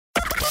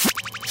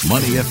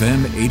Money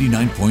FM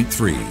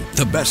 89.3,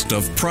 the best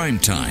of prime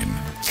time.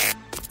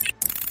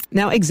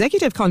 Now,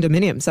 executive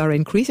condominiums are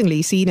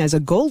increasingly seen as a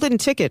golden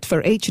ticket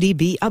for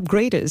HDB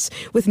upgraders,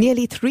 with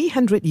nearly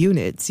 300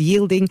 units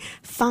yielding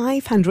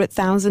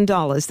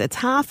 $500,000. That's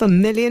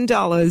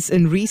 $500,000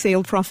 in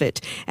resale profit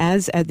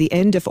as at the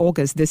end of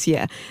August this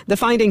year. The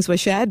findings were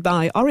shared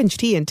by Orange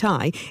Tea and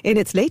Thai in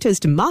its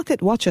latest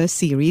Market Watcher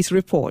series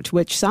report,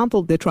 which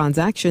sampled the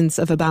transactions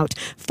of about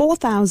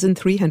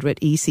 4,300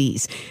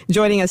 ECs.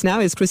 Joining us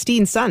now is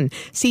Christine Sun,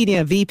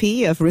 Senior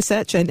VP of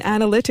Research and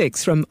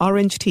Analytics from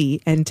Orange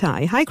Tea and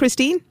Thai. Hi,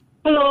 Christine.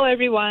 Hello,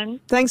 everyone.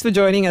 Thanks for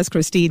joining us,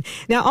 Christine.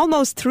 Now,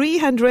 almost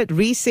 300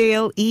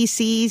 resale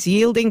ECs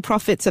yielding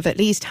profits of at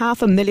least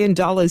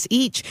 $500,000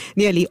 each.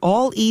 Nearly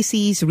all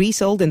ECs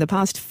resold in the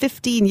past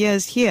 15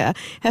 years here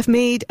have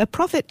made a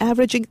profit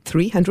averaging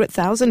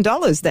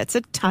 $300,000. That's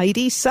a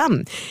tidy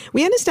sum.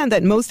 We understand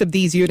that most of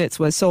these units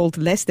were sold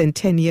less than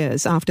 10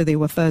 years after they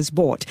were first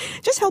bought.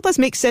 Just help us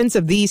make sense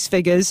of these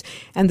figures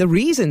and the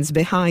reasons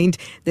behind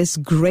this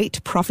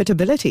great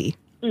profitability.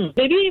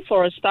 Maybe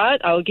for a start,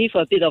 I'll give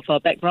a bit of a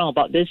background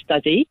about this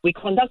study. We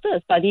conducted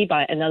a study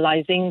by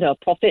analyzing the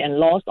profit and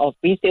loss of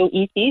resale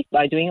ECs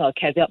by doing a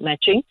caveat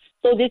matching.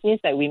 So this means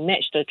that we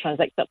match the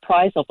transacted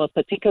price of a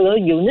particular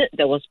unit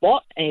that was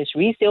bought and its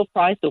resale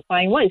price to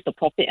find what is the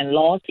profit and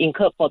loss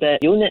incurred for the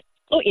unit.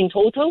 So in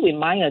total, we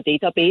mined a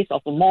database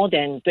of more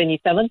than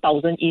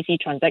 27,000 EC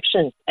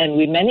transactions, and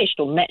we managed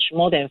to match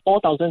more than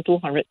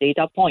 4,200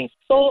 data points.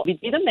 So we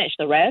didn't match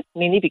the rest,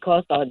 mainly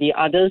because the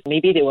others,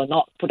 maybe they were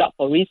not put up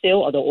for resale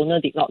or the owner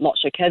did not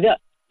lodge a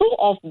caveat. So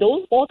of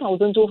those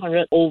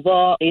 4,200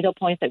 over data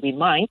points that we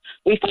mined,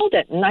 we found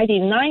that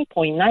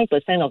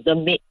 99.9% of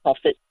them made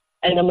profit.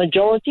 And the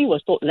majority were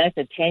sold less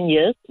than 10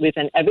 years with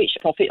an average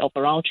profit of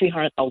around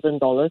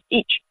 $300,000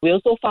 each. We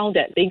also found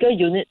that bigger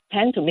units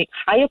tend to make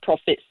higher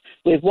profits,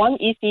 with one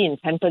EC in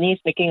Tampines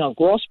making a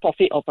gross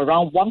profit of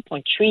around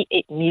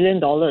 $1.38 million,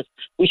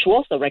 which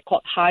was a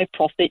record high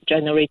profit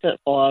generated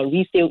for a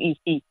resale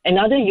EC.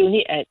 Another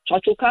unit at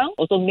Choa Chu Kang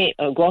also made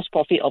a gross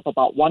profit of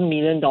about $1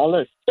 million.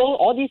 So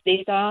all this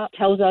data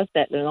tells us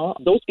that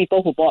those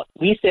people who bought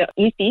resale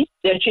ECs,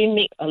 they actually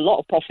make a lot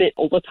of profit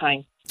over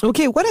time.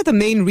 Okay, what are the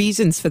main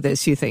reasons for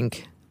this, you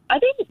think? I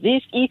think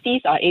these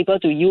ECs are able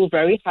to yield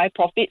very high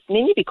profits,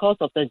 mainly because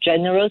of the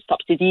generous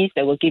subsidies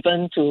that were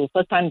given to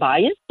first-time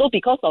buyers. So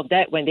because of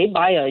that, when they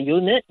buy a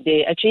unit,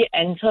 they actually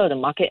enter the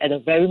market at a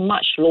very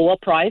much lower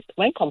price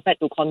when compared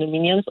to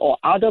condominiums or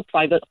other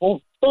private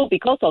homes. So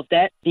because of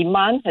that,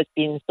 demand has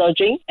been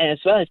surging, and as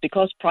well as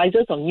because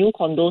prices of new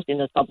condos in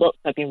the suburbs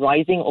have been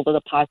rising over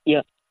the past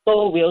year.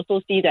 So we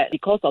also see that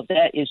because of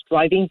that is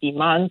driving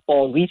demand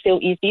for resale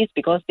ECs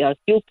because they are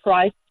still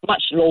priced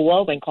much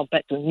lower when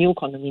compared to new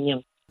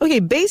condominiums. Okay,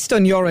 based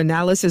on your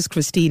analysis,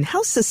 Christine,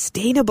 how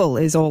sustainable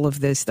is all of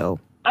this, though?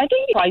 I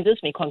think prices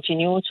may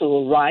continue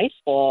to rise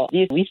for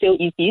these resale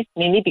ECs,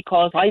 mainly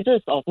because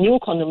prices of new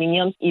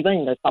condominiums, even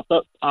in the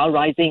suburbs, are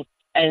rising.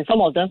 And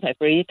some of them have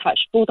already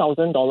touched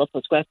 $2,000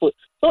 per square foot.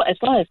 So as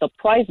long as the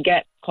price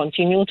gap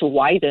continue to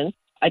widen,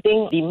 I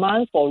think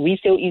demand for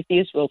resale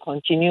ECs will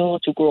continue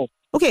to grow.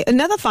 Okay,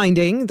 another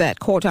finding that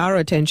caught our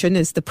attention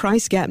is the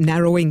price gap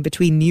narrowing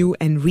between new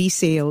and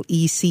resale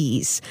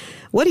ECs.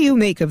 What do you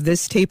make of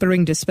this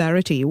tapering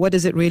disparity? What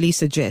does it really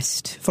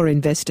suggest for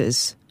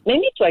investors?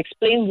 Mainly to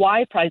explain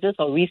why prices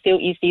of resale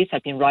ECs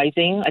have been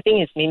rising, I think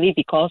it's mainly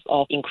because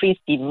of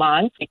increased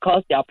demand,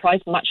 because they are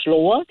priced much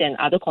lower than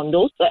other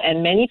condos.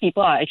 And many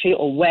people are actually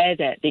aware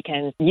that they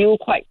can yield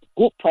quite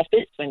good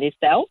profits when they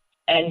sell.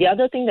 And the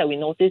other thing that we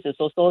notice is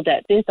also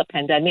that since the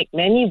pandemic,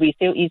 many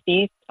resale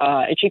ECs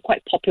are actually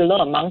quite popular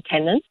among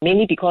tenants,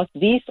 mainly because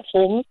these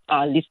homes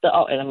are listed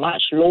out at a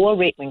much lower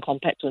rate when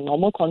compared to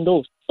normal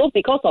condos. So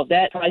because of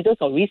that, prices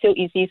of resale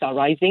ECs are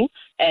rising,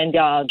 and they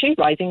are actually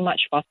rising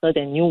much faster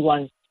than new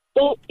ones.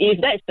 So if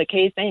that's the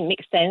case, then it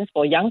makes sense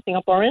for young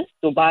Singaporeans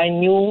to buy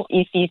new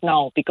ECs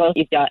now, because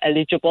if they are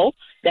eligible,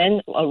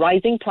 then a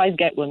rising price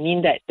gap will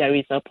mean that there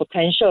is a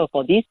potential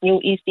for these new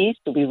ECs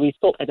to be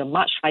resold at a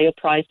much higher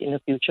price in the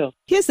future.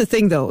 Here's the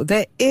thing, though.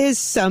 There is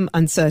some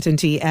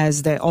uncertainty,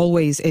 as there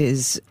always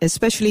is,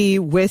 especially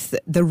with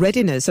the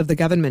readiness of the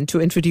government to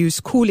introduce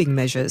cooling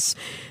measures.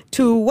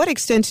 To what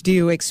extent do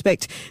you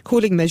expect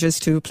cooling measures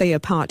to play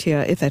a part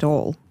here, if at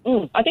all?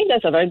 I think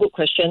that's a very good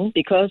question,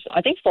 because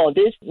I think for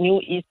these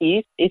new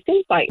ECs, it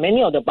seems like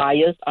many of the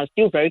buyers are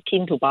still very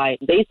keen to buy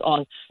based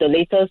on the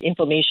latest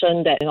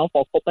information that,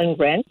 for Copen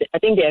Grand. I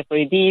think they have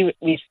already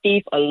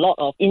received a lot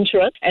of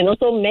interest, and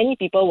also many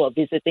people were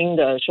visiting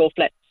the show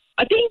flat.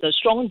 I think the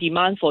strong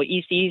demand for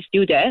EC is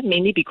still there,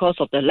 mainly because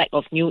of the lack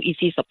of new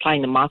EC supply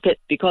in the market,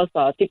 because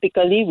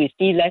typically we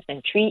see less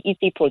than 3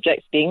 EC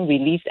projects being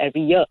released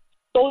every year.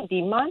 So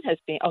demand has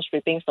been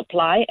outstripping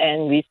supply,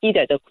 and we see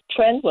that the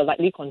trend will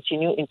likely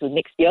continue into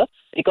next year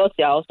because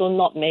there are also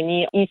not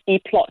many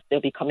EC plots that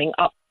will be coming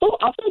up. So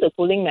after the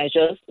cooling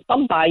measures,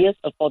 some buyers'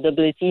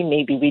 affordability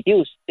may be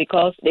reduced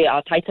because they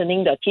are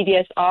tightening the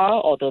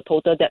TDSR or the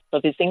total debt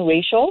servicing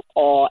ratio,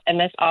 or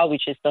MSR,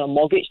 which is the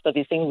mortgage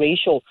servicing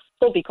ratio.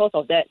 So because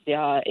of that, they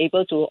are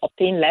able to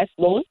obtain less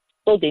loans.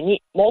 So they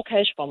need more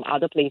cash from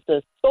other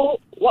places. So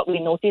what we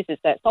notice is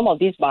that some of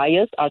these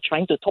buyers are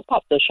trying to top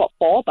up the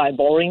shortfall by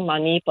borrowing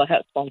money,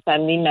 perhaps from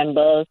family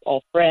members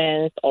or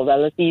friends or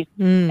relatives.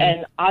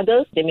 And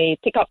others, they may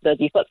take up the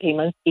deferred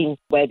payment scheme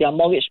where their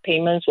mortgage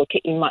payments will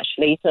kick in much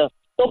later.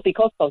 So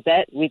because of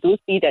that, we do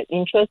see that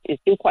interest is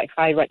still quite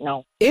high right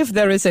now. If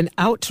there is an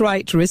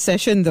outright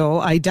recession, though,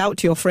 I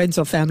doubt your friends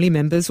or family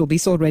members will be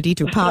so ready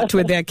to part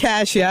with their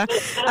cash, yeah?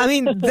 I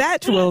mean,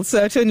 that will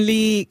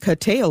certainly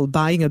curtail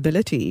buying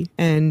ability,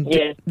 and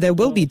there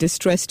will be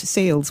distressed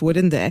sales,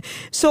 wouldn't there?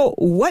 So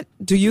what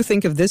do you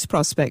think of this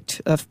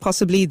prospect of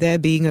possibly there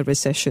being a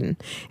recession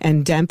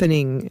and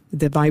dampening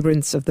the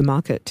vibrance of the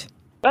market?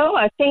 Well,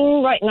 I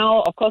think right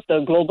now, of course,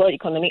 the global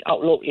economic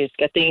outlook is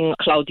getting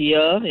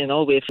cloudier,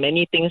 with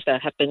many things that are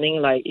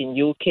happening, like in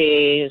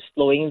UK,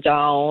 slowing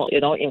down,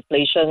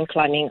 inflation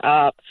climbing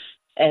up,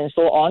 and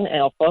so on.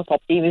 And of course,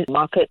 property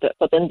market,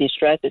 certain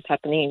distress is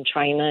happening in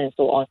China and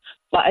so on.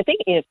 But I think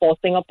for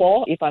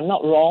Singapore, if I'm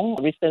not wrong,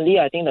 recently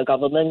I think the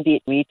government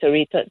did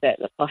reiterated that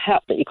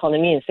perhaps the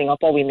economy in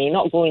Singapore, we may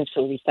not go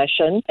into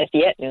recession as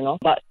yet,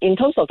 But in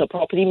terms of the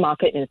property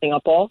market in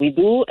Singapore, we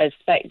do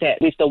expect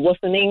that with the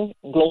worsening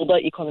global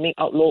economic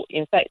outlook,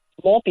 in fact,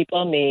 more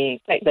people the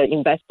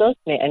investors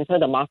may enter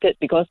the market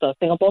because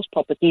Singapore's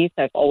properties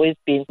have always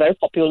been very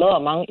popular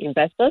among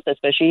investors,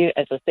 especially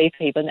as a safe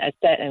haven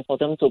asset and for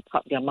them to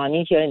park their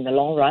money here in the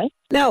long run.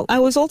 Now, I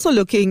was also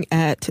looking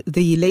at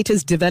the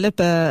latest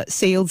developer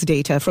sales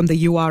data from the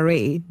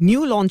URA.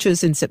 New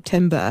launches in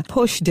September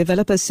pushed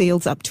developer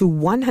sales up to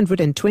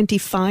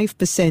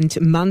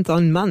 125% month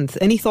on month.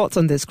 Any thoughts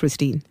on this,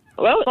 Christine?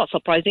 Well, not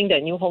surprising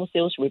that new home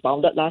sales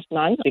rebounded last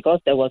month because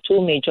there were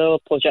two major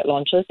project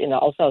launches in the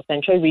outside of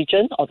central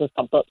region or the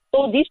suburbs.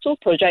 So these two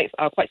projects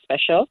are quite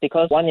special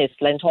because one is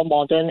Lentor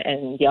Modern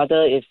and the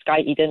other is Sky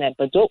Eden at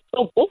Bedok.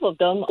 So both of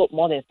them sold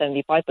more than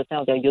 75%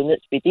 of their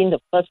units within the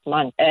first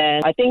month.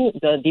 And I think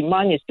the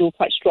demand is still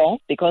quite strong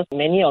because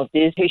many of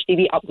these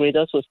HDB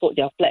upgraders who sold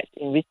their flats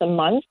in recent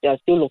months, they are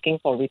still looking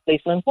for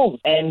replacement homes.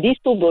 And these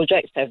two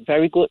projects have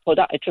very good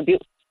product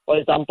attributes. For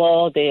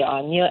example, they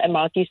are near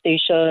MRT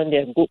station, they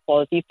have good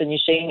quality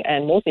finishing,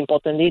 and most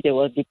importantly, they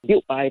were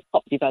built by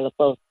top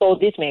developers. So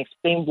this may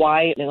explain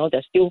why,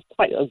 there's still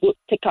quite a good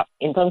take-up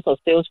in terms of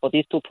sales for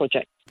these two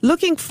projects.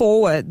 Looking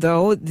forward,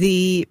 though,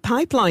 the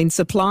pipeline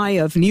supply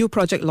of new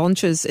project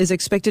launches is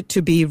expected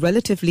to be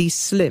relatively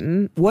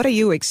slim. What are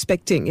you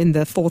expecting in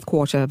the fourth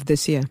quarter of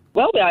this year?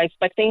 Well, we are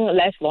expecting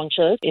less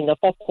launches in the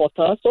fourth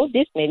quarter, so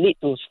this may lead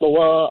to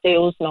slower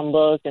sales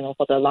numbers,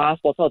 for the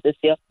last quarter of this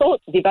year. So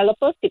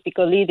developers,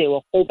 typically, they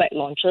will hold back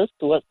launches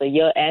towards the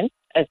year end,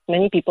 as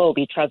many people will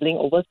be traveling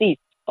overseas.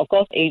 Of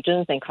course,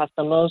 agents and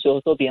customers will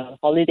also be on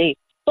holiday.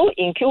 So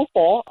in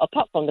Q4,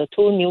 apart from the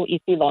two new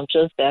EC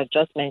launches that I've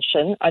just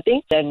mentioned, I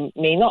think there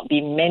may not be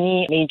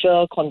many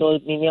major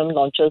condominium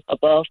launches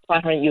above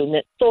 500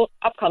 units. So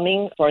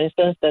upcoming, for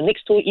instance, the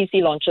next two EC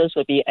launches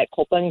will be at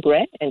Copen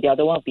Grand and the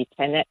other one will be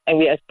Tenet. And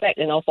we expect,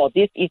 for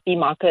this EC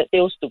market,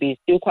 sales to be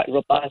still quite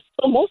robust.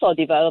 So most of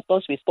the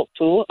developers we spoke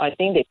to, I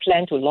think they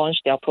plan to launch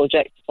their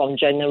projects from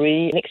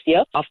January next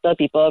year after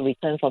people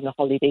return from the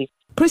holidays.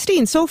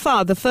 Christine, so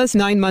far, the first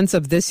 9 months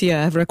of this year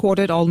have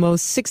recorded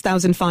almost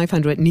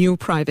 6,500 new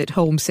private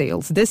home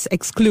sales. This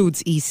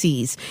excludes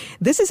ECs.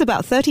 This is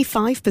about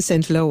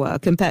 35% lower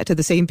compared to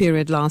the same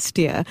period last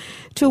year.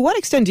 To what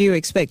extent do you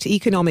expect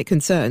economic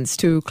concerns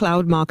to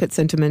cloud market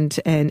sentiment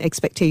and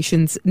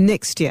expectations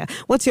next year?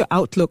 What's your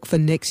outlook for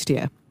next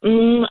year?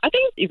 I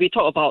think if we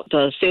talk about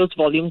the sales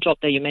volume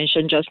drop that you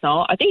mentioned just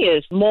now, I think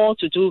it's more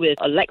to do with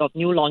a lack of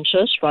new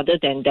launches rather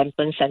than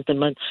dampen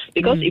sentiment.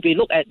 Because if we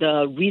look at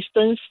the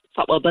recent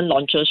suburban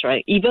launches,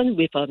 right, even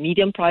with a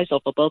median price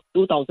of above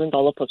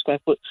 $2,000 per square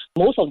foot,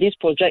 most of these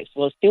projects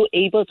were still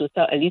able to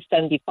sell at least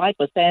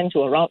 75%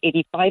 to around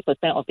 85%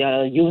 of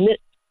their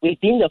units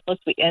within the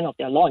first weekend of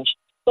their launch.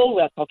 So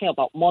we are talking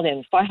about more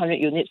than 500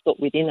 units sold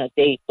within a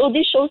day. So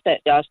this shows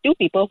that there are still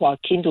people who are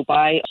keen to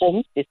buy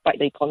homes despite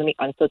the economic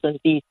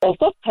uncertainty. Of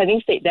course,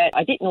 having said that,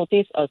 I did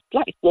notice a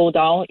slight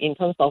slowdown in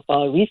terms of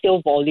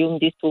resale volume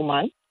these 2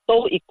 months.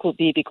 So it could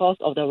be because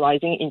of the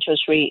rising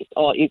interest rates,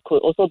 or it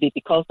could also be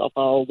because of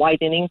a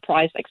widening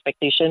price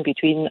expectation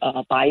between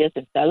buyers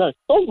and sellers.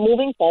 So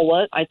moving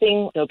forward, I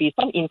think there'll be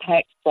some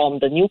impact from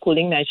the new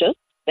cooling measures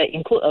that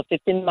include a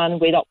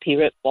 15-month wait-out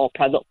period for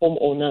private home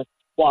owners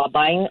who are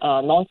buying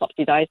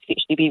non-subsidized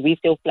HDB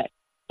resale flats.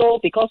 So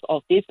because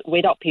of this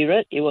wait-out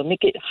period, it will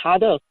make it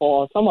harder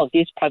for some of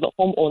these private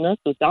home owners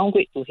to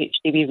downgrade to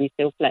HDB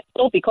resale flats.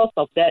 So because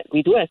of that,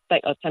 we do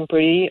expect a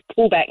temporary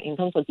pullback in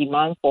terms of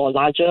demand for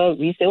larger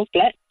resale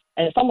flats.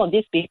 And some of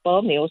these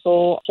people may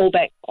also hold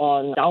back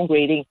on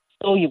downgrading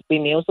So we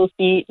may also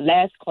see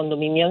less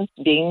condominiums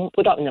being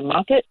put up in the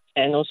market,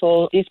 and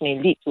also this may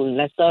lead to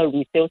lesser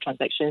resale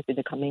transactions in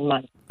the coming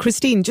months.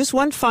 Christine, just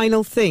one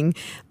final thing.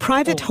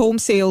 Private home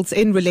sales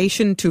in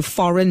relation to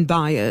foreign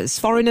buyers.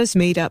 Foreigners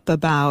made up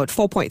about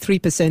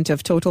 4.3%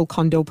 of total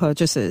condo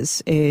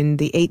purchases in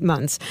the 8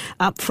 months,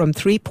 up from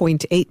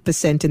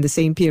 3.8% in the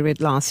same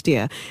period last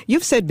year.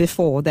 You've said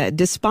before that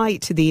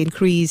despite the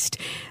increased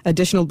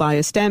additional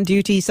buyer stamp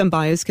duty, some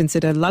buyers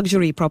consider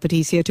luxury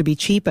properties here to be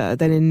cheaper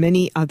than in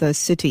many other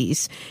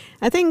cities.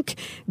 I think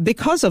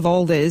because of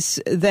all this,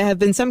 there have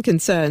been some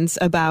concerns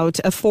about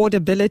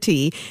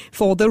affordability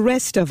for the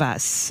rest of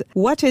us.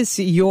 What is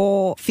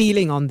your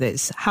feeling on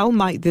this? How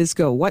might this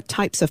go? What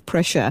types of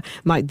pressure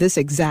might this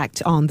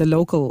exact on the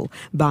local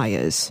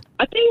buyers?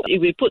 I think if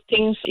we put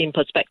things in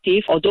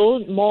perspective, although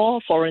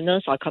more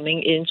foreigners are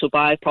coming in to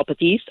buy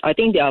properties, I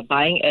think they are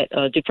buying at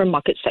a different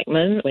market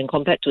segment when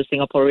compared to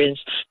Singaporeans.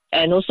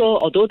 And also,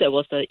 although there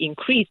was an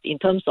increase in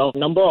terms of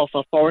number of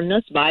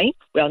foreigners buying,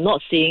 we are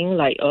not seeing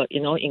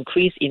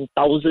increase in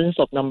thousands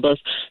of numbers.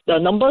 The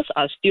numbers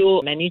are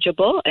still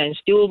manageable and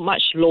still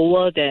much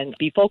lower than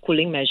before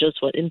cooling measures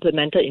were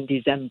implemented in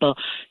December.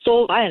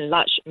 So by and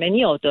large,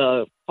 many of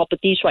the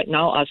properties right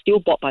now are still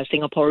bought by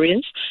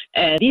Singaporeans,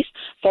 and these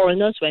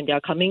foreigners, when they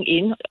are coming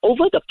in,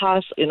 over the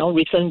past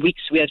recent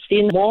weeks, we have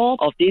seen more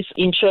of this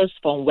interest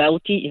from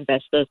wealthy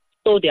investors.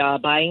 So they are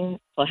buying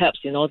perhaps,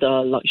 the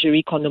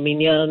luxury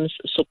condominiums,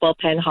 super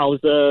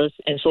penthouses,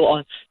 and so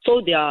on.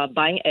 So they are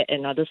buying at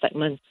another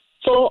segment.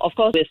 So, of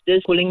course, with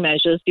this cooling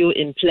measures still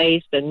in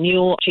place, the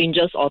new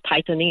changes or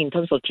tightening in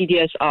terms of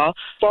TDSR,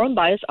 foreign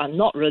buyers are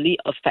not really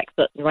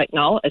affected right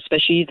now,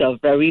 especially the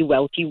very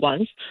wealthy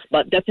ones.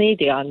 But definitely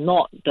they are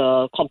not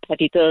the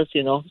competitors,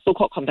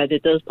 so-called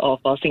competitors of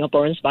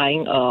Singaporeans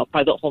buying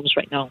private homes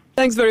right now.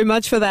 Thanks very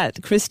much for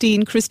that,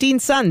 Christine. Christine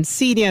Sun,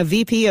 Senior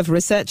VP of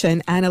Research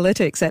and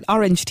Analytics at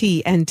Orange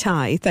Tea and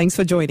Thai. Thanks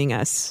for joining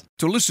us.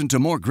 To listen to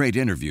more great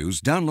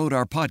interviews, download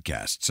our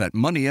podcasts at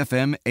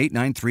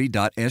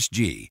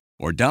moneyfm893.sg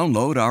or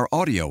download our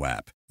audio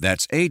app.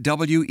 That's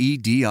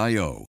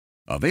AWEDIO.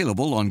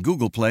 Available on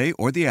Google Play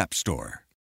or the App Store.